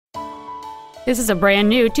This is a brand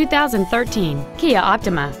new 2013 Kia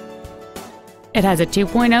Optima. It has a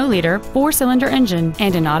 2.0-liter four-cylinder engine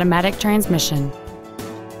and an automatic transmission.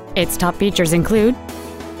 Its top features include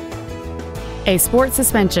a sport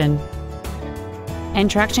suspension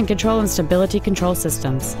and traction control and stability control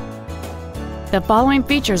systems. The following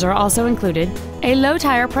features are also included: a low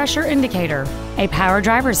tire pressure indicator, a power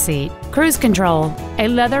driver's seat, cruise control, a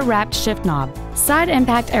leather-wrapped shift knob, side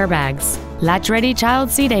impact airbags, latch-ready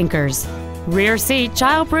child seat anchors, rear seat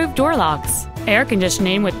child-proof door locks, air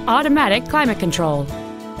conditioning with automatic climate control.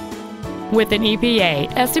 With an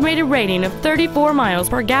EPA estimated rating of 34 miles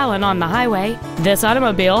per gallon on the highway, this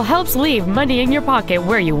automobile helps leave money in your pocket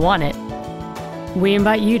where you want it. We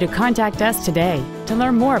invite you to contact us today to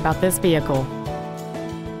learn more about this vehicle.